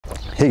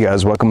Hey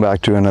guys, welcome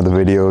back to another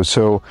video.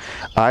 So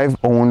I've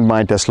owned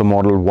my Tesla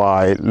Model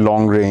Y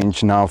long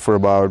range now for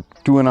about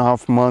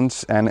 2.5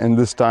 months, and in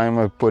this time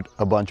I've put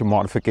a bunch of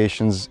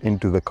modifications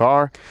into the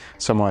car.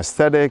 Some are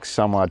aesthetics,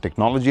 some are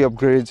technology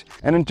upgrades,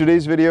 and in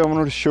today's video I'm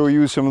going to show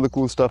you some of the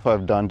cool stuff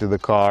I've done to the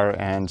car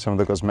and some of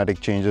the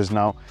cosmetic changes.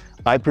 Now,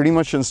 I pretty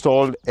much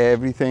installed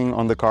everything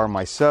on the car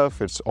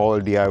myself. It's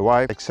all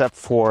DIY except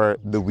for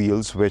the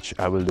wheels, which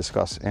I will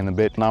discuss in a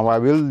bit. Now, I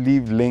will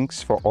leave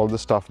links for all the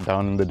stuff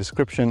down in the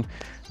description.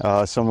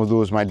 Some of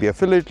those might be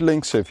affiliate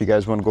links, so if you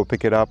guys want to go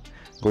pick it up,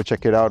 go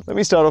check it out. Let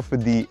me start off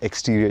with the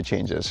exterior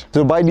changes.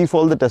 So by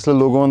default, the Tesla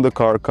logo on the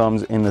car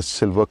comes in a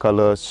silver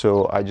color,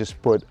 so I just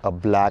put a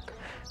black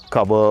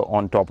cover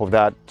on top of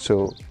that,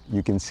 so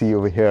you can see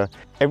over here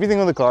everything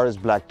on the car is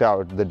blacked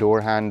out, the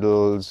door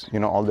handles, you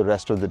know, all the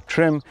rest of the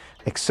trim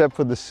except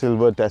for the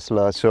silver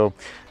Tesla. So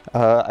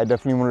I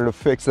definitely wanted to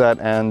fix that,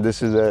 and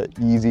this is a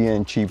easy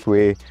and cheap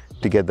way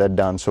to get that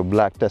done. So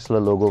black Tesla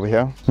logo over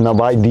here. Now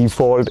by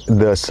default,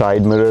 the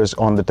side mirrors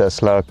on the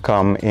Tesla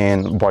come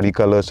in body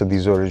color, so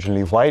these are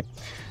originally white.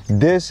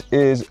 This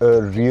is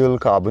a real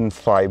carbon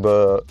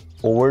fiber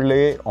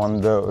overlay on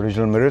the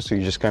original mirror, so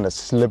you just kind of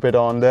slip it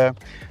on there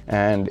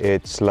and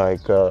it's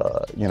like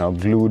you know,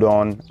 glued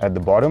on at the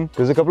bottom.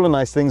 There's a couple of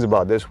nice things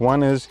about this.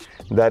 One is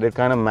that it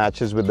kind of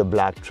matches with the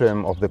black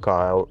trim of the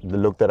car. The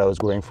look that I was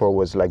going for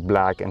was like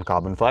black and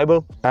carbon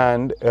fiber,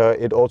 and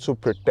it also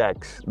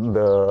protects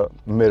the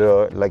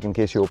mirror, like in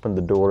case you open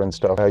the door and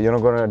stuff. You're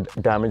not going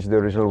to damage the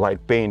original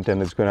white paint,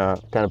 and it's going to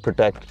kind of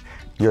protect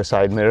your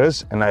side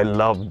mirrors, and I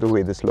love the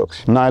way this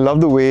looks. Now I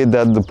love the way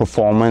that the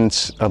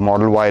performance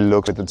Model Y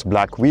looks with its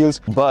black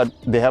wheels, but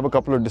they have a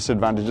couple of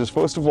disadvantages.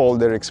 First of all,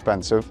 they're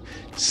expensive.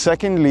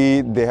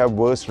 Secondly, they have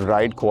worse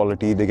ride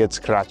quality. They get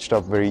scratched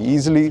up very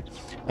easily.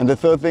 And the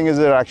third thing is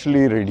it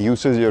actually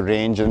reduces your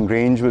range, and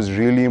range was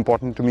really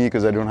important to me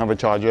because I don't have a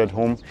charger at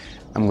home.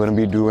 I'm going to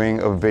be doing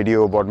a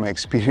video about my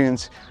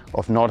experience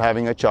of not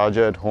having a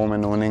charger at home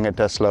and owning a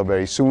Tesla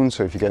very soon.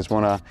 So if you guys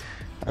want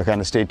to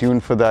kind of stay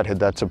tuned for that, hit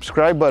that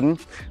subscribe button.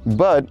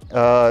 But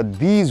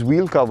these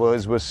wheel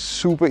covers were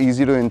super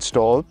easy to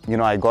install. You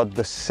know, I got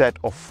the set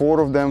of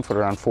 4 of them for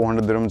around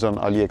 400 dirhams on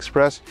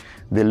AliExpress.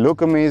 They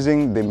look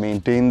amazing. They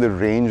maintain the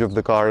range of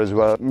the car as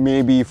well.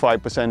 Maybe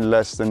 5%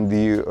 less than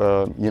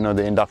the you know,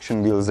 the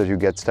induction wheels that you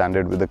get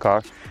standard with the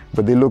car,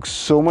 but they look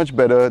so much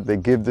better. They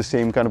give the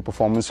same kind of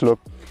performance look.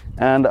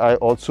 And I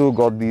also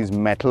got these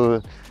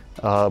metal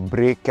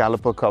brake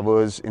caliper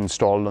covers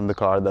installed on the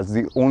car. That's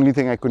the only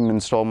thing I couldn't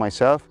install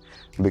myself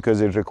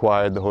because it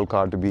required the whole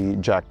car to be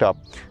jacked up,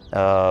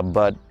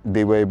 but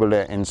they were able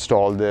to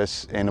install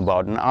this in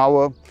about an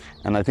hour,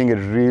 and I think it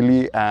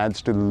really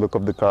adds to the look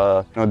of the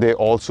car. You know, they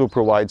also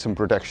provide some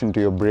protection to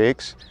your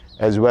brakes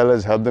as well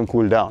as help them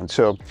cool down.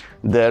 So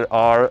there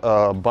are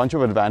a bunch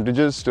of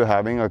advantages to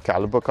having a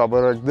caliper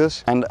cover like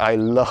this, and I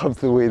love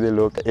the way they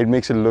look. It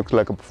makes it look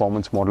like a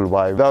performance Model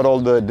Y without all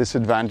the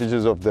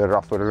disadvantages of the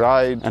rougher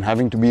ride and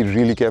having to be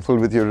really careful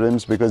with your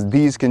rims, because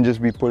these can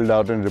just be pulled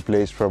out and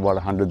replaced for about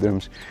 100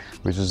 dirhams,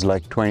 which is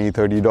like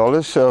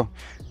 $20–30. So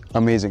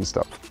amazing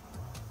stuff.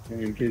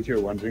 And in case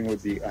you're wondering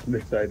what the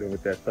underside of a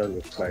Tesla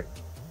looks like,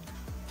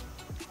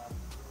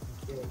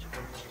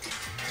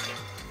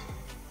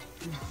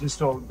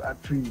 just all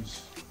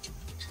batteries.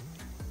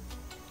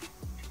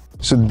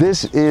 So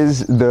this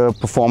is the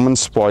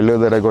performance spoiler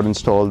that I got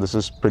installed. This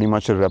is pretty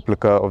much a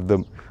replica of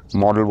the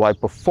Model Y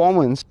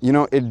Performance. You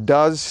know, it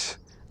does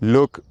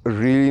look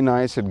really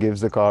nice. It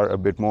gives the car a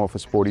bit more of a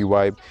sporty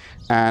vibe,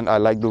 and I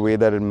like the way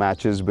that it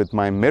matches with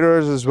my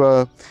mirrors as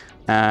well.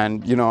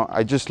 And you know,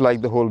 I just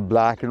like the whole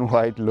black and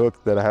white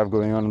look that I have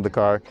going on in the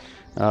car.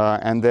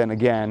 And then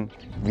again,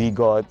 we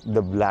got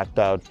the blacked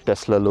out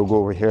Tesla logo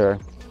over here,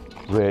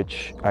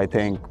 which I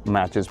think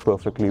matches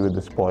perfectly with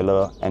the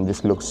spoiler and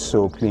just looks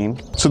so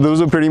clean. So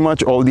those are pretty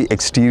much all the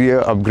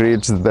exterior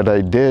upgrades that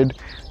I did.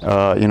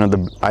 You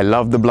know, I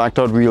love the blacked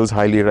out wheels,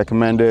 highly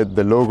recommended.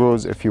 The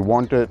logos, if you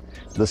want it.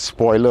 The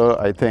spoiler,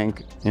 I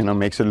think, you know,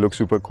 makes it look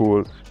super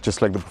cool,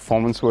 just like the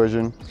performance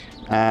version.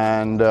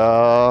 And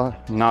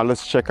now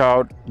let's check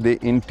out the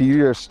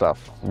interior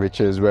stuff,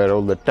 which is where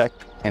all the tech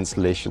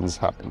installations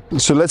happen.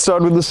 So let's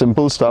start with the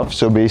simple stuff.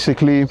 So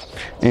basically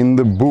in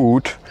the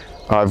boot,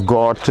 I've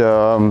got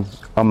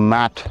a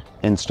mat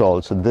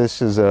installed. So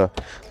this is a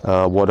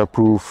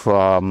waterproof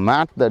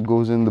mat that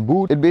goes in the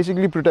boot. It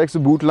basically protects the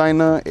boot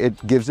liner.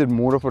 It gives it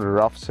more of a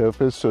rough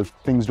surface so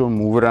things don't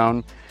move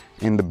around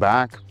in the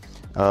back.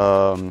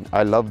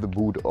 I love the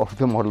boot of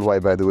the Model Y,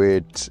 by the way.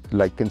 It's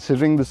like,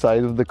 considering the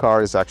size of the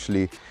car, is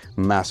actually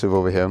massive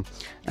over here.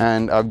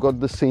 And I've got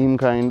the same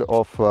kind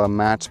of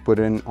mats put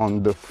in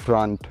on the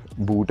front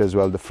boot as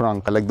well, the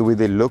front. I like the way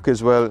they look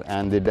as well,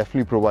 and they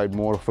definitely provide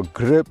more of a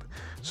grip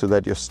so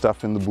that your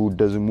stuff in the boot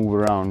doesn't move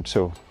around.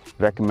 So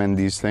recommend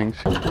these things.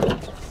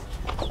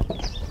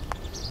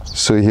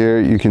 So here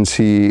you can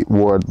see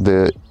what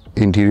the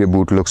interior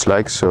boot looks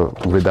like, so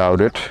without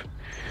it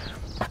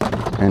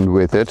and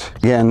with it.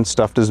 Again,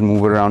 stuff doesn't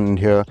move around in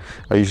here.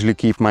 I usually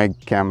keep my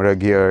camera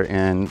gear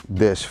in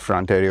this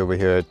front area over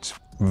here. It's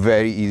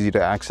very easy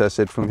to access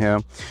it from here,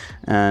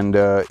 and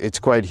it's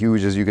quite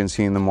huge, as you can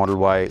see in the Model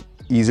Y.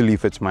 Easily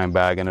fits my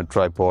bag and a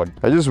tripod.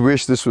 I just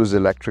wish this was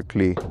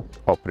electrically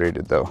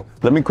operated though.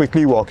 Let me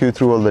quickly walk you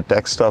through all the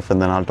tech stuff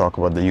and then I'll talk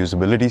about the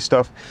usability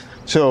stuff.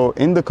 So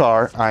in the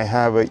car, I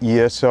have a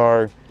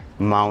ESR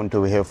mount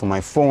over here for my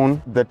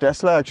phone. The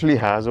Tesla actually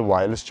has a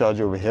wireless charge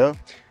over here,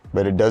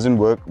 but it doesn't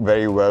work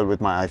very well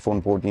with my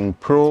iPhone 14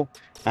 Pro.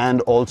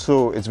 And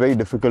also it's very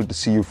difficult to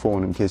see your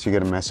phone in case you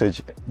get a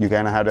message. You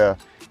kind of had to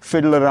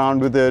fiddle around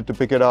with it to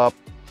pick it up.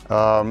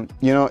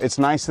 You know, it's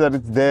nice that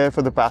it's there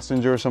for the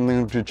passenger or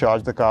something to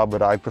charge the car,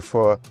 but I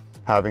prefer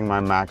having my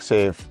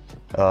MagSafe,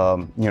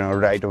 you know,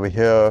 right over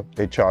here.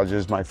 It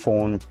charges my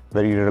phone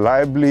very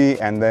reliably,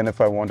 and then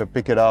if I want to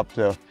pick it up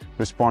to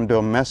respond to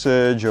a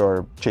message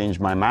or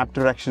change my map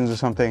directions or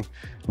something,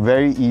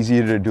 very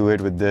easy to do it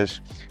with this.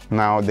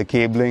 Now the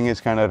cabling is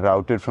kind of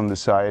routed from the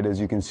side, as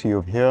you can see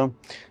over here,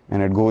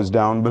 and it goes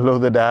down below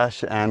the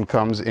dash and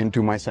comes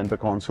into my center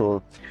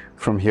console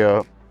from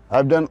here.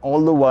 I've done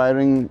all the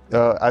wiring,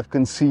 I've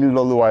concealed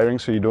all the wiring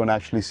so you don't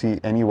actually see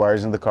any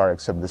wires in the car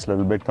except this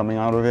little bit coming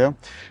out of here.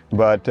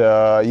 But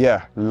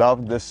yeah,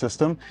 love this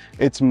system.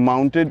 It's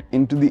mounted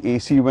into the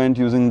AC vent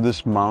using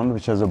this mount,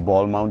 which has a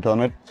ball mount on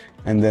it.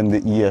 And then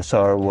the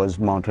ESR was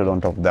mounted on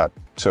top of that.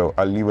 So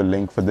I'll leave a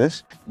link for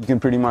this. You can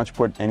pretty much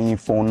put any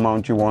phone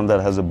mount you want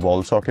that has a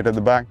ball socket at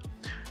the back.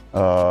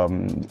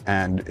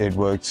 And it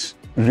works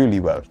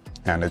really well.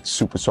 And it's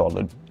super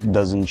solid. It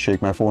doesn't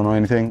shake my phone or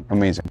anything.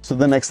 Amazing. So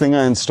the next thing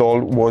I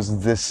installed was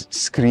this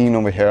screen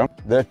over here.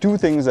 There are two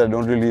things I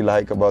don't really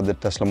like about the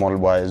Tesla Model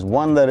Y. Is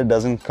one, that it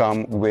doesn't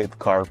come with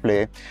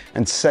CarPlay,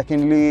 and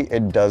secondly,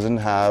 it doesn't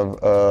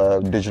have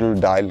a digital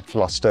dial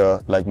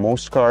cluster like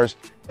most cars.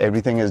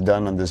 Everything is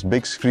done on this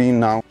big screen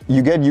now.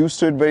 You get used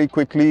to it very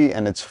quickly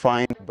and it's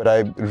fine, but I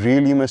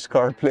really miss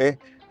CarPlay.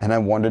 And I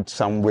wanted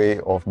some way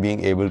of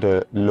being able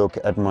to look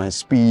at my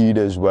speed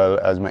as well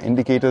as my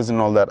indicators and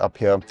all that up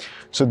here.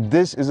 So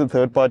this is a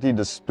third-party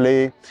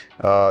display.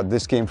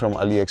 This came from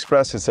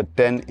AliExpress. It's a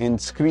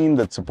 10-inch screen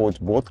that supports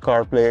both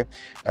CarPlay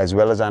as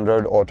well as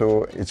Android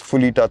Auto. It's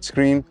fully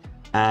touchscreen,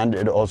 and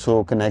it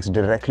also connects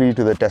directly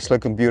to the Tesla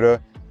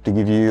computer to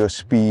give you your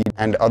speed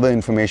and other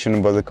information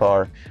about the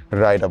car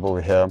right up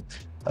over here.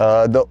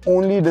 The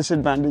only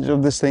disadvantage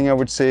of this thing, I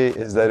would say,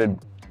 is that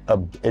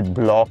it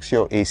blocks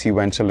your AC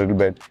vents a little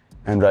bit,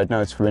 and right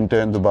now it's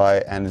winter in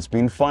Dubai and it's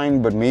been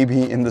fine, but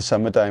maybe in the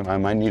summertime I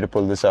might need to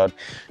pull this out.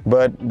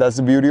 But that's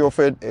the beauty of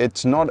it.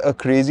 It's not a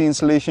crazy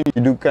installation.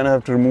 You do kind of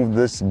have to remove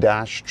this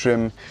dash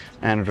trim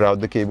and route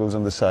the cables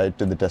on the side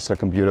to the Tesla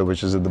computer,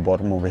 which is at the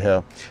bottom over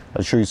here.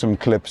 I'll show you some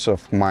clips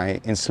of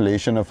my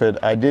installation of it.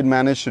 I did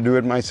manage to do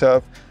it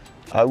myself.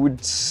 I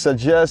would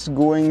suggest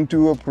going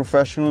to a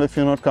professional if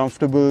you're not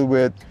comfortable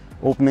with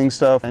opening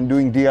stuff and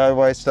doing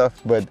DIY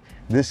stuff, but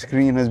this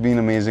screen has been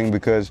amazing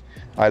because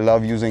I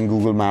love using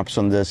Google Maps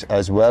on this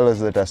as well as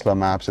the Tesla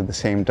Maps at the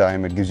same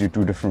time. It gives you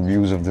two different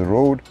views of the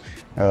road,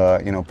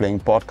 you know, playing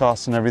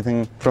podcasts and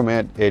everything from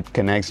it. It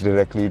connects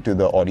directly to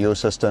the audio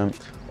system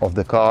of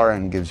the car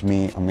and gives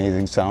me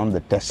amazing sound.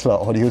 The Tesla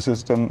audio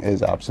system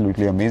is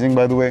absolutely amazing,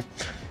 by the way.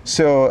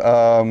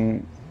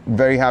 So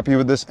very happy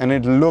with this, and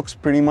it looks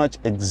pretty much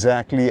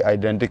exactly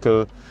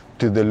identical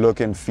to the look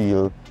and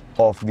feel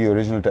of the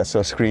original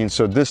Tesla screen.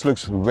 So this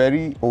looks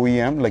very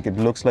OEM, like it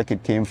looks like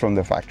it came from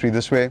the factory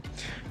this way,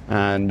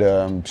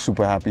 and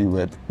super happy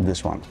with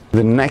this one.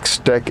 The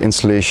next tech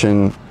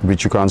installation,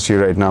 which you can't see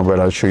right now, but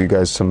I'll show you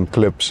guys some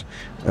clips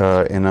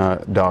in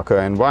a darker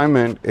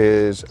environment,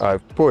 is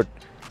I've put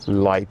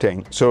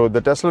lighting. So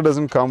the Tesla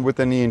doesn't come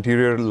with any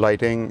interior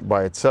lighting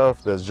by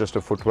itself. There's just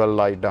a footwell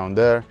light down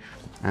there,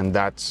 and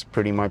that's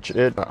pretty much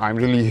it. I'm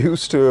really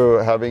used to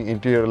having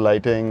interior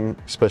lighting,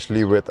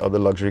 especially with other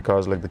luxury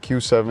cars like the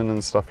Q7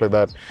 and stuff like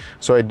that.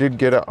 So I did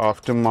get an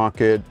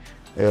aftermarket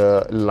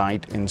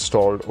light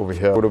installed over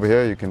here. Over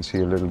here, you can see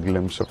a little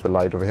glimpse of the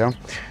light over here.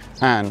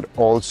 And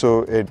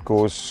also it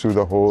goes through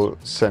the whole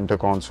center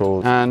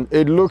console, and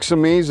it looks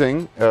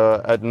amazing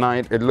at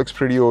night. It looks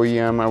pretty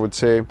OEM, I would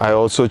say. I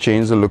also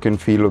changed the look and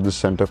feel of the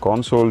center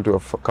console to a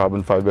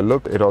carbon fiber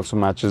look. It also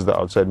matches the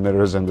outside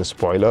mirrors and the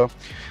spoiler.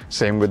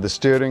 Same with the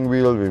steering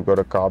wheel. We've got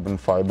a carbon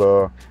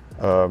fiber.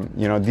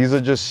 You know, these are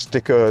just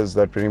stickers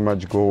that pretty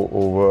much go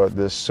over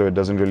this, so it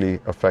doesn't really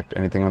affect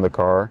anything on the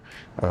car.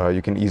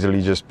 You can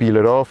easily just peel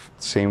it off.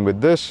 Same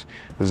with this.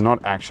 There's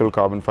not actual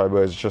carbon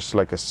fiber, it's just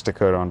like a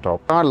sticker on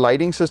top. Our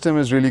lighting system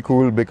is really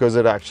cool because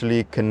it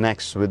actually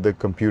connects with the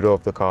computer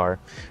of the car,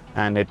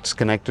 and it's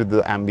connected to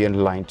the ambient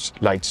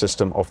light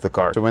system of the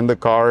car. So when the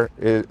car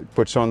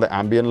puts on the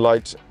ambient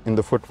lights in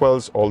the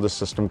footwells, all the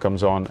system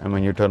comes on, and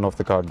when you turn off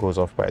the car, it goes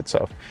off by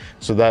itself.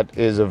 So that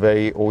is a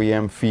very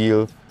OEM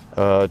feel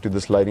to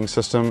this lighting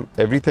system.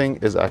 Everything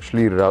is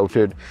actually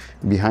routed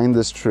behind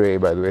this tray,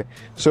 by the way.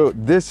 So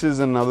this is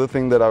another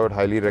thing that I would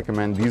highly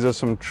recommend. These are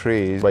some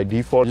trays. By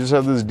default, you just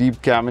have this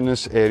deep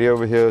cavernous area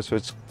over here, so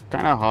it's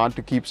kind of hard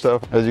to keep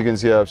stuff. As you can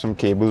see, I have some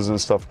cables and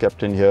stuff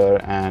kept in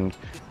here, and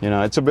you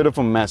know, it's a bit of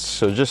a mess.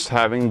 So just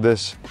having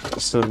this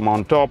system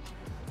on top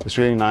It's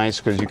really nice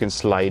because you can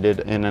slide it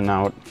in and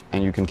out,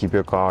 and you can keep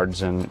your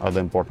cards and other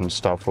important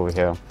stuff over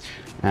here.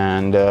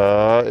 And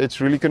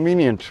it's really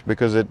convenient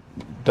because it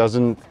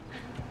doesn't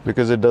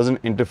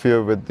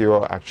interfere with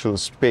your actual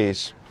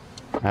space,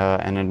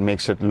 and it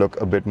makes it look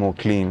a bit more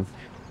clean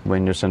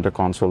when your center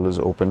console is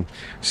open.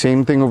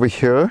 Same thing over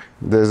here.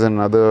 There's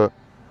another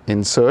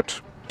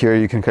insert. Here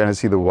you can kind of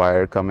see the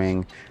wire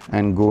coming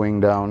and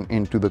going down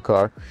into the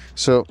car.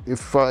 So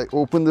if I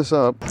open this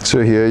up,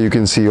 so here you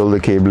can see all the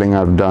cabling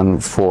I've done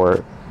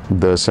for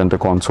the center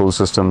console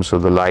system. So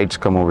the lights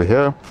come over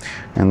here,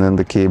 and then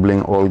the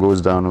cabling all goes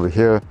down over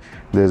here.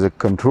 There's a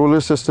controller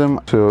system.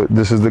 So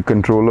this is the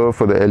controller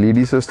for the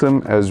LED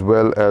system, as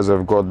well as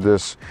I've got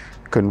this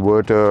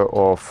converter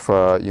of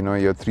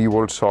your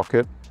 3-volt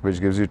socket, which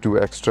gives you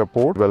 2 extra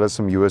ports, as well as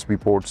some USB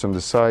ports on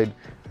the side.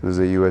 There's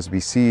a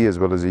USB-C as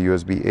well as a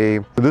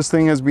USB-A. This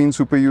thing has been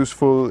super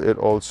useful. It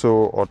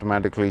also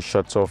automatically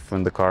shuts off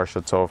when the car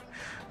shuts off,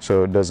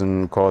 so it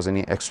doesn't cause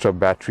any extra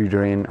battery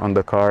drain on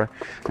the car.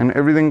 And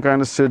everything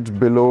kind of sits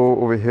below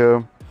over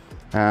here,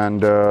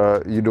 and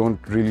you don't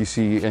really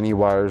see any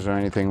wires or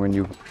anything when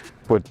you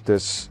put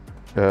this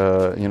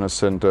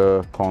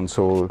center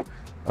console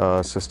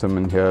system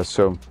in here.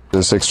 So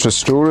this extra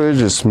storage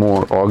is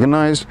more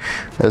organized,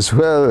 as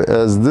well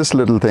as this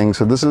little thing.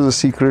 So this is a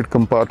secret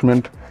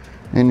compartment.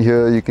 In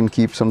here you can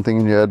keep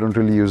something in here. I don't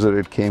really use it.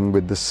 It came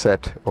with the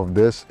set of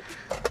this,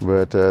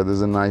 but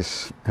there's a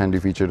nice handy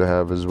feature to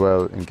have as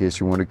well in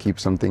case you want to keep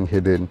something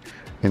hidden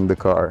in the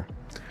car.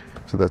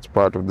 So that's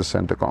part of the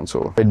center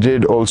console. I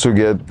did also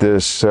get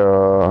this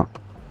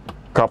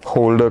cup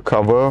holder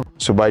cover.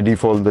 So by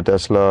default the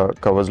Tesla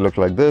covers look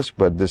like this,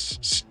 but this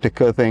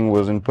sticker thing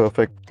wasn't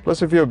perfect.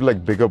 Plus, if you have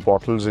like bigger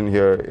bottles in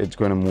here, it's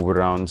going to move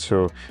around.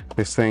 So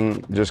this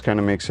thing just kind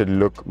of makes it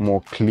look more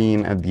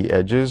clean at the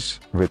edges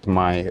with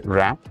my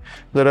wrap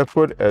that I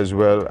put, as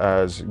well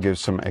as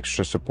gives some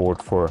extra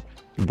support for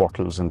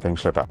bottles and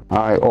things like that.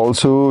 I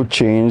also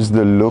changed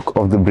the look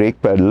of the brake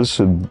pedals.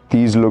 So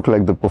these look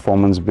like the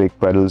performance brake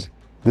pedals.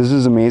 This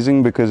is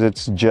amazing because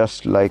it's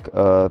just like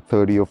a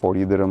 30 or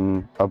 40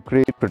 dirham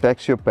upgrade. It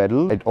protects your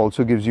pedal. It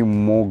also gives you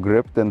more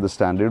grip than the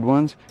standard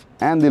ones,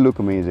 and they look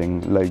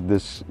amazing. Like,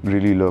 this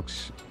really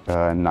looks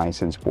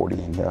nice and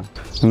sporty in here.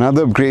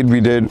 Another upgrade we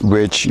did,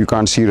 which you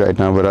can't see right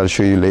now but I'll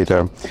show you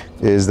later,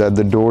 is that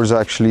the doors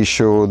actually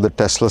show the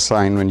Tesla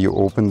sign when you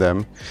open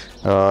them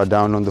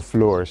down on the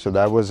floor. So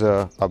that was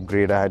a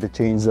upgrade. I had to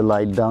change the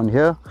light down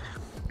here,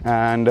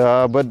 and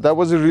but that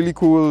was a really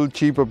cool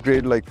cheap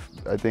upgrade, like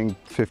I think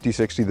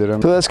 50-60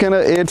 dirham. So that's kind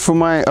of it for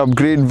my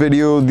upgrade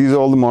video. These are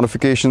all the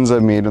modifications I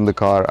made in the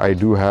car. I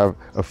do have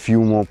a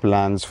few more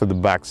plans for the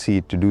back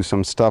seat to do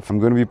some stuff. I'm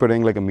going to be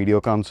putting like a media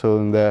console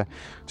in there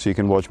so you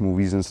can watch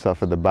movies and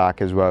stuff at the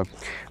back as well.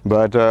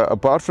 But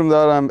apart from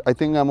that, I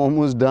think I'm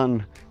almost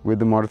done with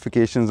the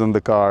modifications on the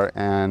car,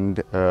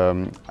 and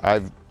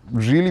I've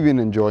really been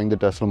enjoying the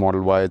Tesla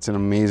Model Y. It's an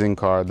amazing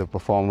car, the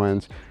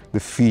performance, the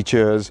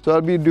features. So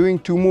I'll be doing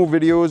 2 more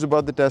videos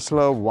about the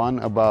Tesla. One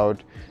about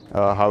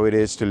how it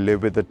is to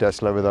live with the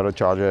Tesla without a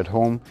charger at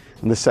home,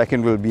 and the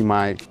second will be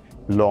my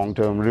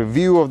long-term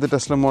review of the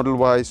Tesla Model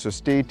Y. So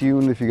stay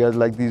tuned. If you guys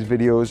like these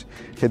videos,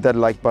 hit that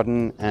like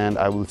button, and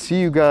I will see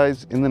you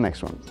guys in the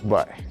next one.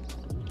 Bye.